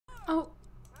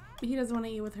he doesn't want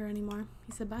to eat with her anymore.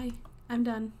 He said, bye, I'm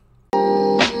done.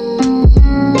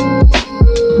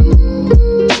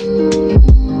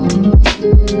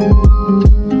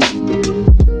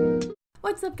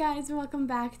 What's up guys, and welcome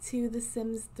back to The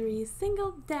Sims 3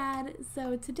 Single Dad.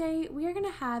 So today we are going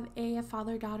to have a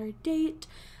father-daughter date.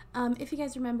 If you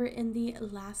guys remember in the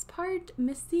last part,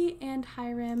 Misty and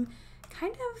Hiram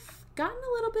kind of gotten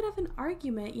a little bit of an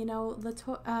argument. You know,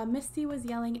 Misty was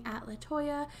yelling at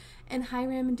Latoya and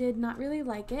Hiram did not really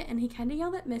like it, and he kind of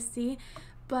yelled at Misty.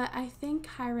 But I think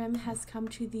Hiram has come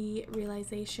to the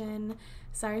realization,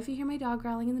 sorry if you hear my dog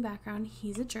growling in the background,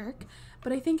 he's a jerk,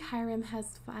 but I think Hiram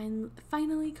has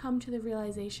finally come to the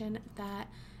realization that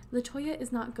Latoya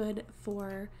is not good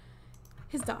for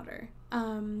his daughter.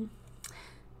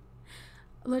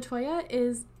 Latoya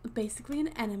is basically an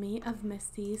enemy of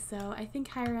Misty, so I think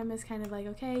Hiram is kind of like,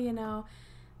 okay, you know,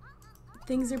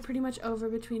 things are pretty much over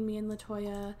between me and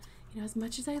Latoya. You know, as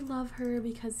much as I love her,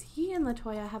 because he and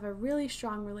Latoya have a really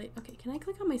strong okay, can I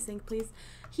click on my sink, please?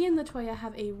 He and Latoya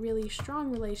have a really strong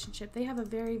relationship. They have a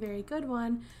very, very good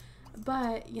one.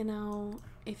 But, you know,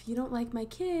 if you don't like my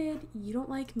kid, you don't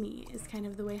like me, is kind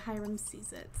of the way Hiram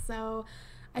sees it. So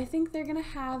I think they're going to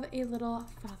have a little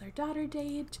father-daughter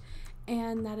date.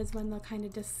 And that is when they'll kind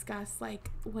of discuss,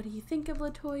 like, what do you think of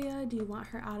Latoya? Do you want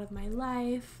her out of my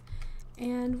life?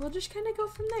 And we'll just kind of go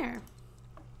from there.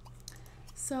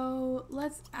 So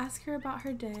let's ask her about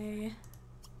her day.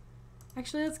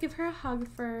 Actually, let's give her a hug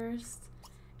first,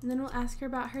 and then we'll ask her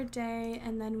about her day,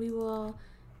 and then we will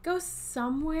go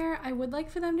somewhere. I would like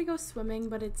for them to go swimming,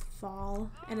 but it's fall,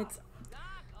 and it's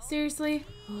seriously,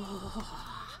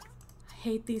 I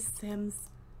hate these Sims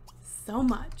so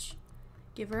much.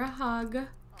 Give her a hug,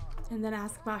 and then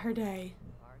ask about her day.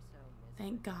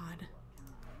 Thank God.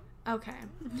 Okay,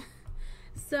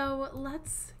 so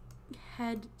let's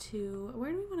head to,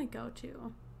 where do we want to go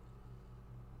to?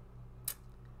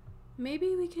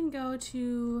 Maybe we can go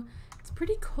to, it's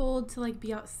pretty cold to like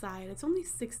be outside. It's only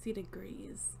 60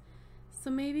 degrees. So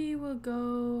maybe we'll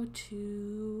go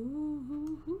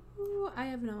to, I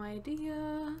have no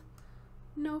idea.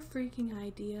 No freaking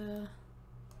idea.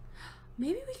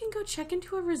 Maybe we can go check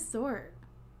into a resort.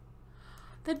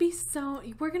 That'd be so,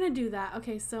 we're gonna do that.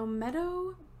 Okay, so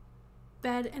Meadow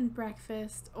Bed and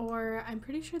Breakfast, or I'm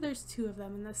pretty sure there's 2 of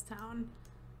them in this town.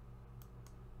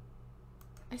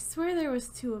 I swear there was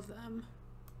 2 of them.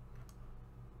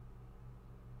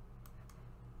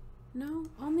 No,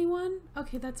 only one?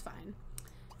 Okay, that's fine.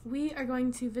 We are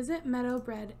going to visit Meadow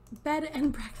Bed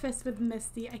and Breakfast with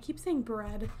Misty. I keep saying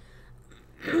bread.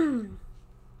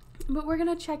 But we're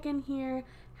gonna check in here,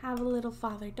 have a little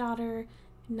father-daughter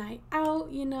night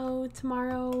out. You know,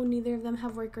 tomorrow neither of them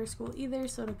have work or school either,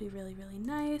 so it'll be really, really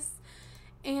nice.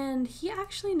 And he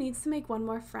actually needs to make one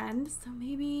more friend, so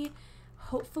maybe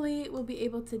hopefully we'll be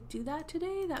able to do that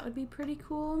today. That would be pretty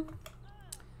cool.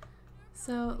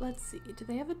 So let's see, do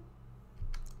they have a,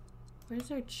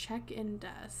 where's our check-in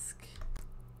desk?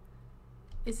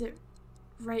 Is it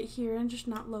right here and just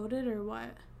not loaded, or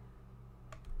what?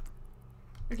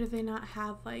 Or do they not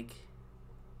have, like,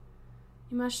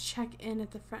 you must check in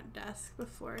at the front desk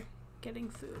before getting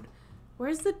food.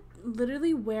 Where's the,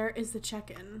 literally, where is the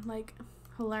check-in? Like,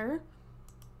 hello?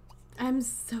 I'm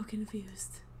so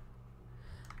confused.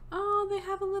 Oh, they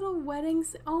have a little wedding.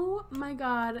 Oh my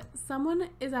God. Someone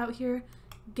is out here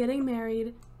getting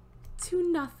married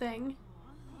to nothing.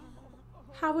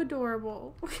 How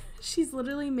adorable. She's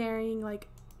literally marrying, like,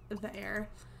 the air.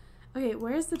 Okay,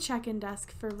 where's the check-in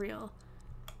desk for real?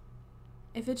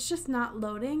 If it's just not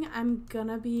loading, I'm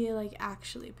gonna be like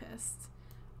actually pissed.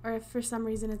 Or if for some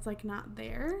reason it's like not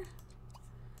there.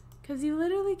 Because you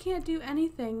literally can't do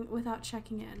anything without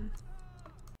checking in.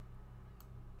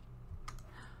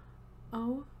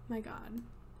 Oh my God.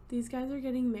 These guys are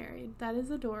getting married. That is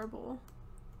adorable.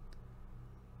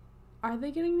 Are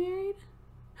they getting married?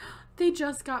 They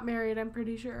just got married, I'm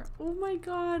pretty sure. Oh my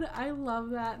God, I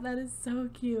love that. That is so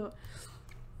cute.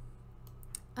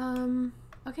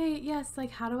 Okay, yes,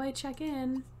 like, how do I check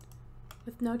in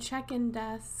with no check-in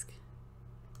desk?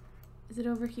 Is it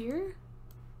over here?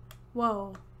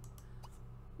 Whoa.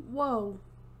 Whoa.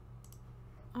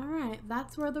 Alright,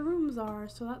 that's where the rooms are,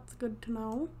 so that's good to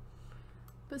know.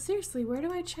 But seriously, where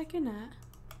do I check in at?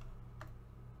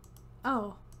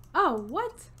 Oh. Oh,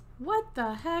 what? What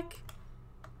the heck?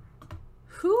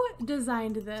 Who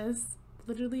designed this?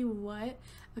 Literally, what?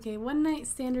 Okay, one night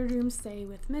standard room stay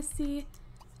with Misty.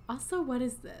 Also, what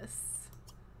is this?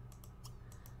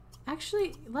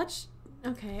 Actually,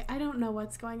 okay, I don't know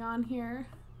what's going on here.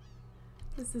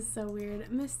 This is so weird.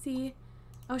 Misty,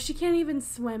 oh, she can't even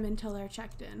swim until they're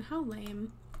checked in. How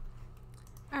lame.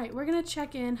 All right, we're gonna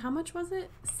check in. How much was it?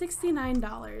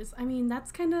 $69. I mean,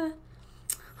 that's a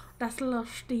little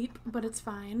steep, but it's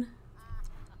fine.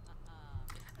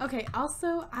 Okay,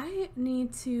 also, I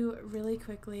need to really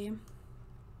quickly,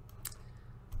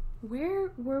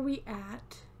 where were we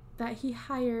at that he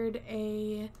hired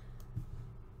a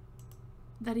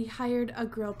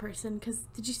grill person? Because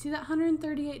did you see that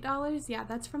 $138? Yeah,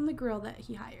 that's from the grill that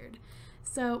he hired.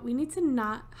 So we need to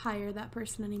not hire that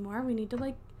person anymore. We need to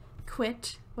like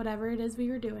quit whatever it is we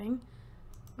were doing.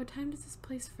 What time does this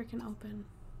place freaking open?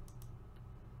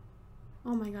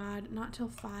 Oh my god, not till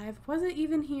 5. Was it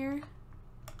even here?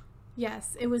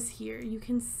 Yes, it was here. You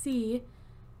can see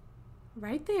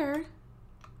right there.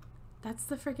 That's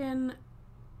the freaking...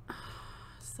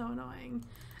 so annoying.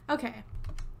 Okay.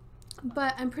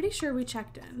 But I'm pretty sure we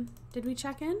checked in. Did we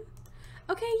check in?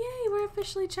 Okay, yay, we're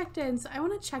officially checked in. So I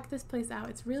want to check this place out.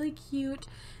 It's really cute.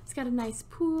 It's got a nice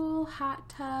pool, hot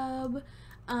tub,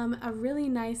 a really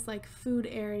nice like food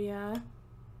area.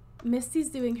 Misty's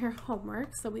doing her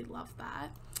homework, so we love that.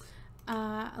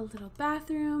 A little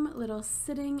bathroom, little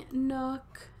sitting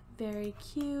nook, very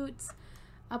cute.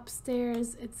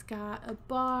 Upstairs, it's got a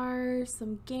bar,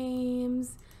 some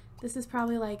games. This is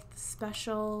probably like the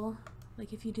special,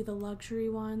 like if you do the luxury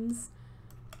ones.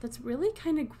 That's really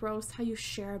kind of gross how you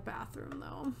share a bathroom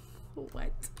though.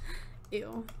 What?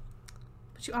 Ew.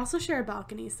 But you also share a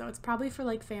balcony, so it's probably for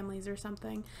like families or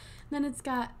something. And then it's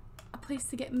got a place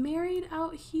to get married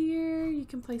out here. You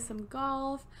can play some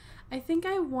golf. I think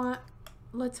I want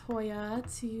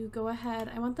LaToya to go ahead.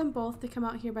 I want them both to come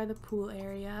out here by the pool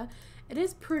area. It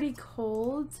is pretty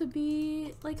cold to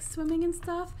be like swimming and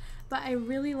stuff, but I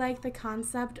really like the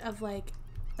concept of like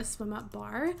a swim up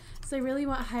bar, so I really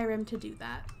want Hiram to do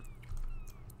that.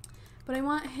 But I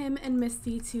want him and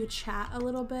Misty to chat a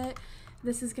little bit.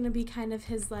 This is gonna be kind of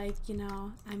his like, you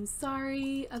know, I'm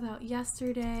sorry about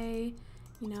yesterday,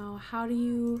 you know, how do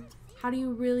you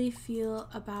really feel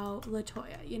about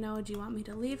LaToya? You know, do you want me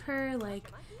to leave her?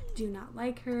 Like, do you not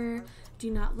like her? Do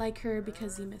you not like her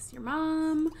because you miss your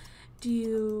mom? Do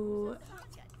you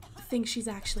think she's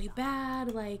actually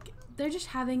bad? Like, they're just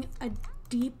having a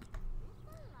deep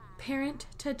parent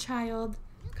to child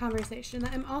conversation.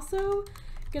 I'm also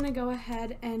gonna go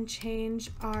ahead and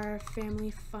change our family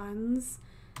funds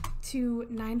to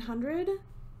 900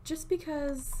 just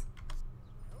because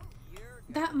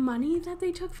that money that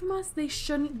they took from us, they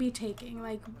shouldn't be taking.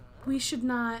 Like, we should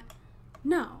not,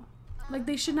 no. Like,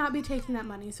 they should not be taking that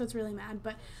money, so it's really mad.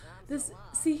 But this,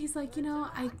 see, he's like, you know,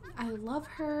 I love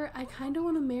her. I kind of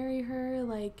want to marry her.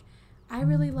 Like, I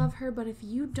really love her, but if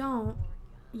you don't,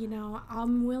 you know,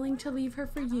 I'm willing to leave her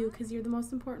for you because you're the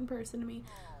most important person to me.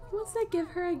 He wants to give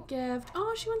her a gift.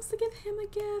 Oh, she wants to give him a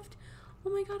gift. Oh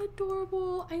my god,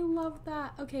 adorable. I love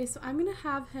that. Okay, so I'm going to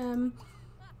have him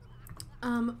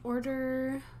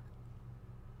order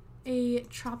a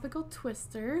tropical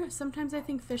twister. Sometimes I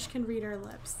think fish can read our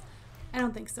lips. I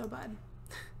don't think so, bud.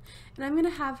 And I'm gonna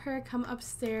have her come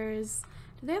upstairs.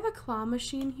 Do they have a claw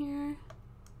machine here?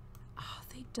 Oh,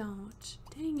 they don't.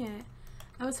 Dang it.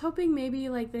 I was hoping maybe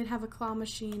like they'd have a claw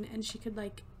machine and she could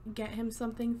like get him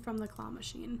something from the claw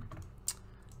machine.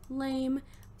 Lame.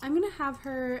 I'm gonna have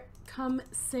her come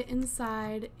sit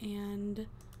inside and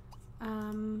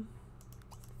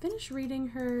finish reading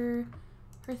her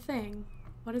thing.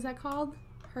 What is that called?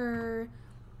 Her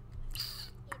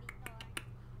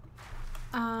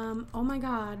oh my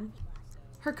god.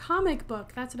 Her comic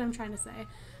book. That's what I'm trying to say.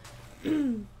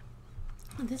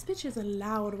 This bitch is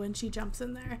loud when she jumps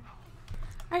in there.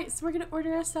 Alright, so we're gonna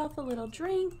order ourselves a little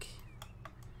drink.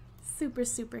 Super,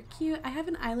 super cute. I have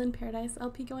an Island Paradise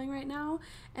LP going right now,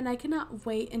 and I cannot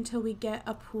wait until we get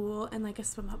a pool and like a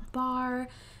swim up bar.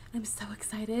 I'm so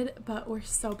excited, but we're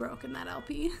so broke in that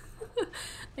LP.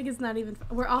 Like, it's not even,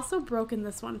 we're also broke in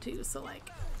this one too, so like,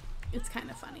 it's kind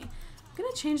of funny. I'm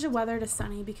gonna change the weather to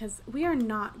sunny because we are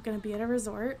not gonna be at a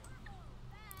resort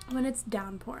when it's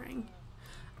downpouring.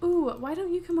 Ooh, why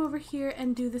don't you come over here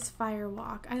and do this fire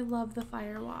walk? I love the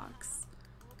fire walks.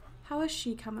 How is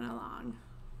she coming along?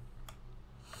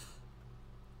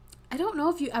 I don't know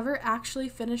if you ever actually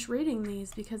finish reading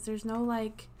these because there's no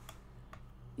like,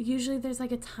 usually there's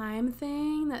like a time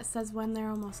thing that says when they're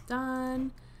almost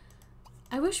done.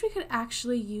 I wish we could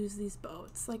actually use these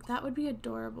boats. Like, that would be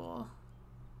adorable.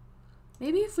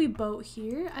 Maybe if we boat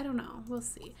here, I don't know. We'll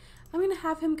see. I'm going to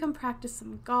have him come practice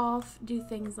some golf, do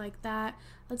things like that.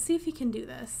 Let's see if he can do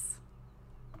this.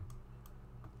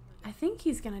 I think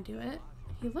he's going to do it.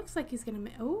 He looks like he's going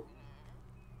to... Oh.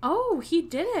 Oh, he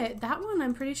did it. That one,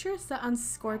 I'm pretty sure, is set on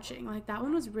scorching. Like, that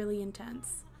one was really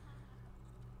intense.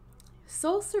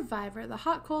 Sole survivor. The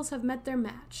hot coals have met their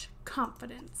match.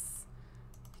 Confidence.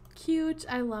 Cute.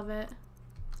 I love it.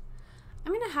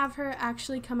 I'm gonna have her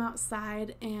actually come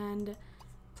outside and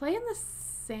play in the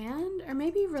sand or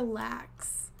maybe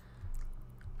relax.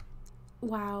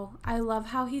 Wow, I love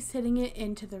how he's hitting it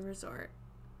into the resort.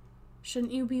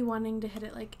 Shouldn't you be wanting to hit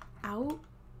it like out?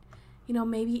 You know,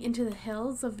 maybe into the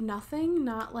hills of nothing,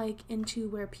 not like into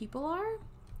where people are?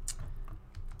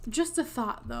 Just a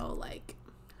thought though, like,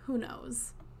 who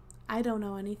knows? I don't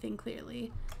know anything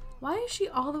clearly. Why is she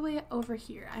all the way over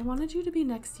here? I wanted you to be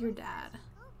next to your dad.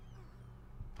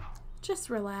 Just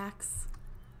relax.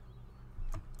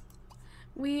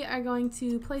 We are going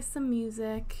to play some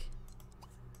music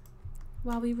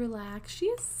while we relax. She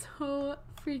is so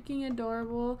freaking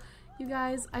adorable. You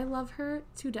guys, I love her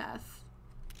to death.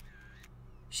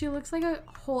 She looks like a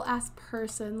whole ass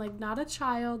person, like not a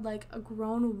child, like a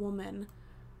grown woman.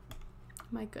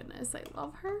 My goodness, I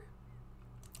love her.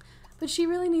 But she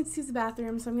really needs to use the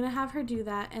bathroom, so I'm gonna have her do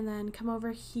that and then come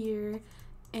over here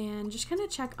and just kind of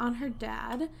check on her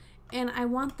dad. And I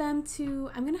want them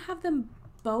to, I'm gonna have them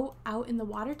boat out in the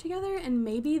water together, and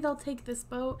maybe they'll take this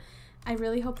boat. I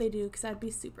really hope they do, because that'd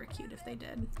be super cute if they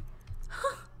did.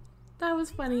 That was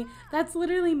funny. That's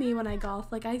literally me when I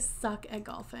golf. Like, I suck at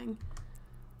golfing.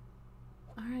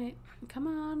 Alright, come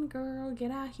on, girl,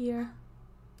 get out here.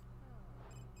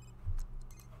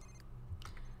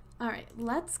 Alright,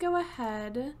 let's go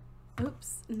ahead.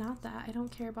 Oops, not that. I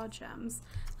don't care about gems.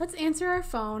 Let's answer our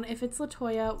phone. If it's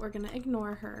LaToya, we're gonna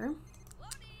ignore her.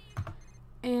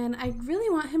 And I really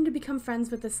want him to become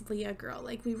friends with this Leah girl.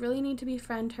 Like, we really need to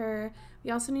befriend her. We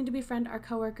also need to befriend our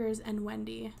coworkers and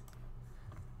Wendy.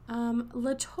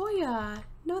 LaToya,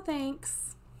 no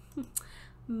thanks.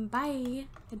 Bye.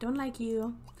 I don't like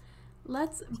you.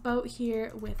 Let's boat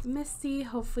here with Misty.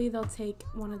 Hopefully they'll take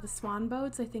one of the swan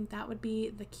boats. I think that would be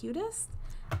the cutest.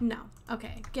 No.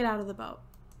 Okay, get out of the boat.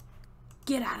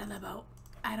 Get out of the boat.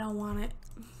 I don't want it.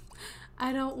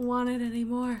 I don't want it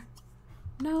anymore.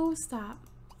 No, stop.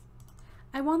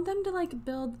 I want them to like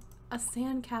build a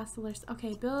sandcastle or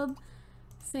okay, build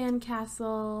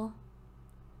sandcastle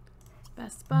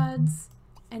best buds,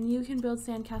 and you can build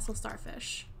sandcastle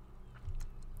starfish.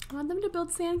 I want them to build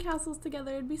sandcastles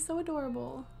together. It'd be so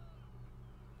adorable.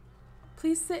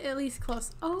 Please sit at least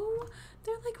close. Oh,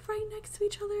 they're like right next to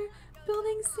each other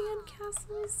building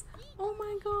sandcastles. Oh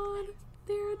my god,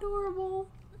 they're adorable.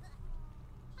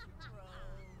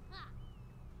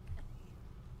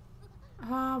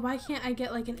 Why can't I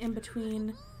get like an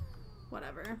in-between?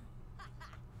 Whatever.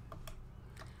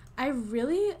 I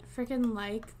really freaking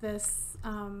like this,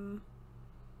 the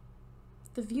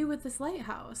view with this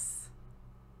lighthouse.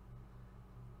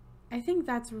 I think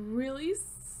that's really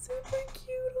super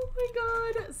cute. Oh my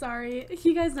god. Sorry.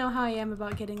 You guys know how I am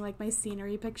about getting like my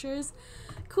scenery pictures.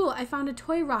 Cool. I found a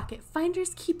toy rocket.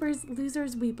 Finders, keepers,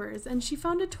 losers, weepers. And she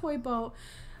found a toy boat.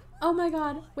 Oh my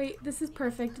god. Wait, this is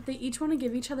perfect. They each want to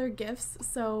give each other gifts.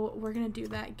 So we're going to do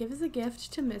that. Give as a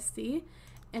gift to Misty.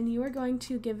 And you are going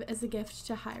to give as a gift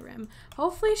to Hiram.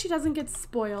 Hopefully she doesn't get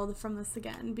spoiled from this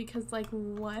again. Because like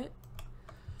what?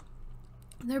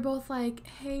 They're both like,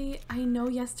 hey, I know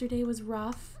yesterday was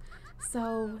rough,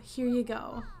 so here you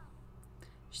go.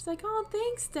 She's like, oh,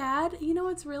 thanks, Dad. You know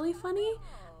what's really funny?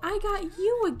 I got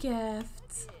you a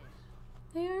gift.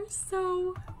 They are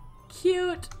so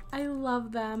cute. I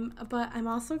love them, but I'm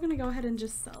also going to go ahead and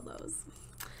just sell those.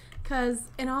 Because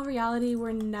in all reality,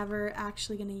 we're never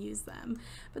actually going to use them.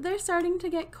 But they're starting to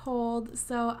get cold,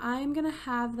 so I'm going to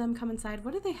have them come inside.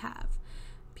 What do they have?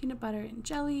 Peanut butter and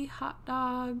jelly, hot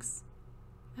dogs,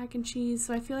 mac and cheese.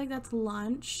 So I feel like that's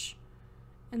lunch.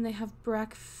 And they have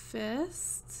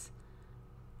breakfast.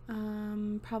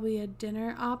 Probably a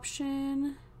dinner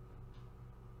option.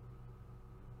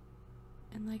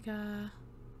 And like a...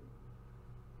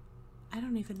 I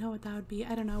don't even know what that would be.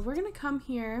 I don't know. We're going to come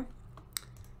here.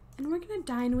 And we're going to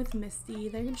dine with Misty.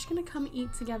 They're just going to come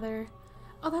eat together.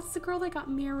 Oh, that's the girl that got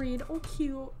married. Oh,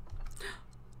 cute.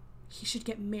 He should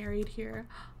get married here.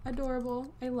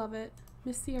 Adorable. I love it.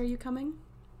 Misty, are you coming?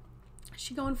 Is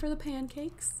she going for the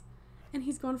pancakes? And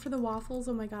he's going for the waffles.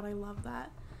 Oh my god, I love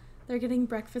that. They're getting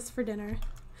breakfast for dinner.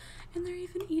 And they're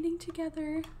even eating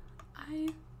together. I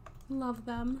love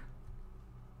them.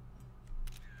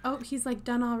 Oh, he's like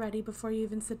done already before you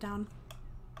even sit down.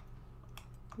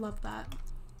 Love that.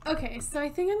 Okay, so I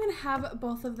think I'm going to have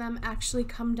both of them actually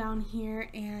come down here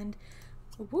and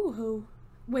woohoo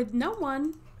with no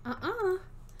one.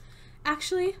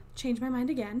 Actually, change my mind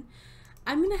again.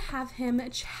 I'm going to have him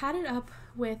chat it up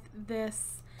with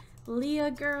this Leah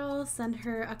girl, send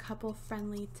her a couple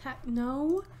friendly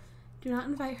no, do not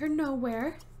invite her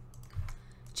nowhere.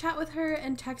 chat with her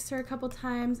and text her a couple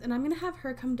times, and I'm gonna have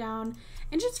her come down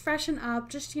and just freshen up,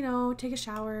 just, you know, take a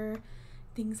shower,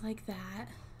 things like that.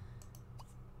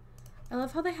 I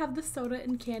love how they have the soda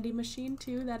and candy machine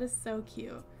too. That is so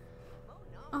cute.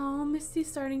 Oh,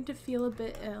 Misty's starting to feel a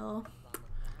bit ill.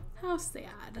 How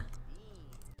sad.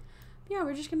 Yeah,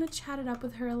 we're just gonna chat it up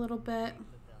with her a little bit.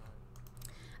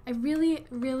 I really,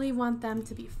 really want them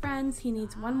to be friends. He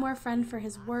needs one more friend for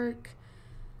his work.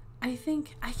 I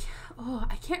think, I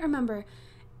can't remember.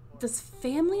 Does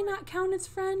family not count as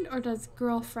friend, or does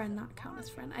girlfriend not count as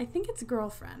friend? I think it's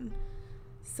girlfriend.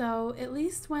 So at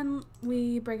least when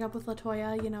we break up with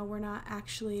LaToya, you know, we're not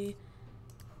actually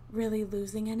really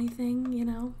losing anything, you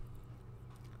know?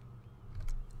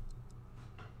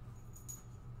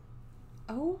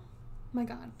 Oh my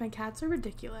god, my cats are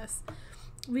ridiculous.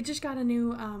 We just got a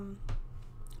new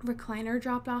recliner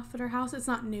dropped off at our house. It's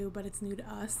not new, but it's new to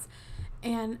us.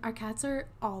 And our cats are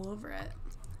all over it.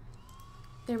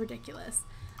 They're ridiculous.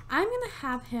 I'm gonna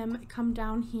have him come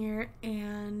down here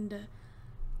and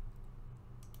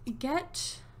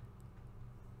get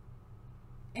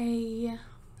a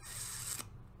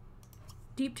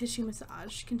deep tissue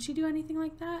massage. Can she do anything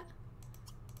like that?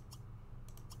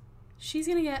 She's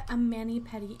gonna get a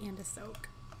mani-pedi and a soak.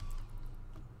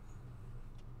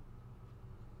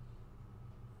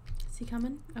 Is he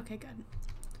coming? Okay, good.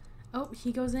 Oh,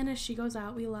 he goes in as she goes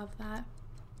out. We love that.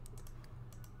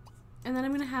 And then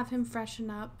I'm gonna have him freshen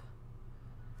up.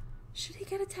 Should he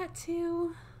get a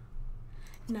tattoo?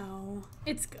 No,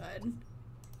 it's good.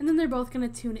 And then they're both gonna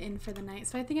tune in for the night.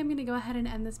 So I think I'm gonna go ahead and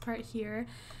end this part here.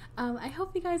 I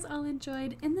hope you guys all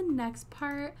enjoyed. In the next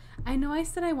part, I know I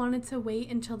said I wanted to wait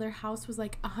until their house was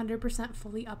like 100%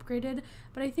 fully upgraded,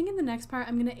 but I think in the next part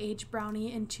I'm gonna age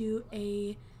Brownie into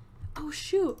a... Oh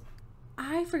shoot,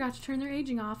 I forgot to turn their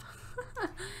aging off.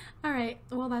 Alright,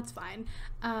 well that's fine.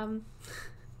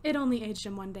 It only aged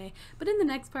him one day. But in the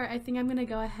next part, I think I'm gonna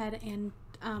go ahead and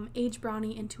age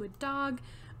Brownie into a dog.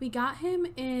 We got him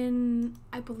in,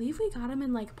 I believe we got him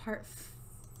in like part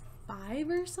 5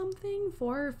 or something,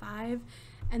 4 or 5,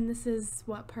 and this is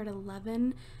what, part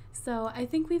 11. So I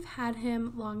think we've had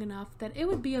him long enough that it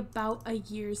would be about a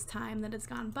year's time that it's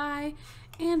gone by,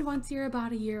 and once you're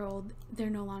about a year old, they're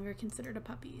no longer considered a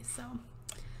puppy. So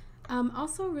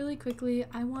also really quickly,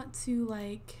 I want to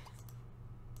like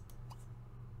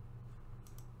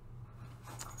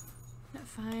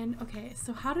fine. Okay,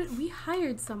 so how did we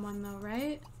hired someone though,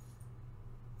 right?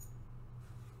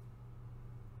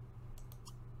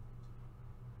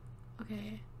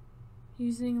 Okay,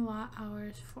 using lot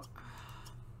hours for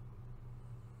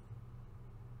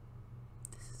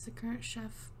this is the current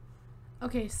chef.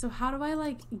 Okay, so how do I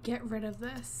like get rid of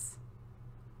this?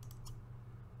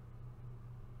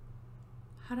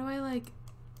 How do I like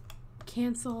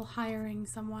cancel hiring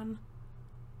someone?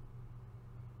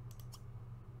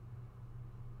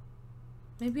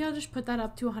 Maybe I'll just put that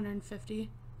up to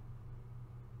 150.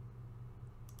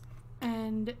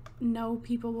 And no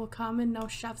people will come and no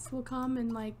chefs will come,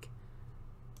 and like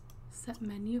set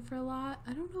menu for a lot.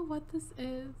 I don't know what this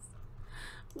is.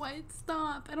 Why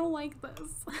stop? I don't like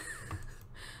this.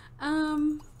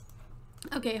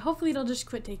 Okay, hopefully it'll just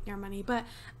quit taking our money, but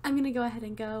I'm gonna go ahead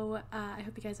and go. I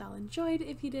hope you guys all enjoyed.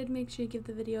 If you did, make sure you give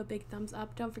the video a big thumbs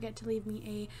up. Don't forget to leave me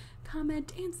a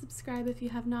comment and subscribe if you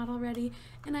have not already,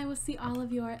 and I will see all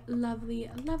of your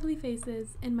lovely, lovely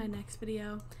faces in my next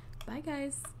video. Bye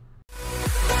guys!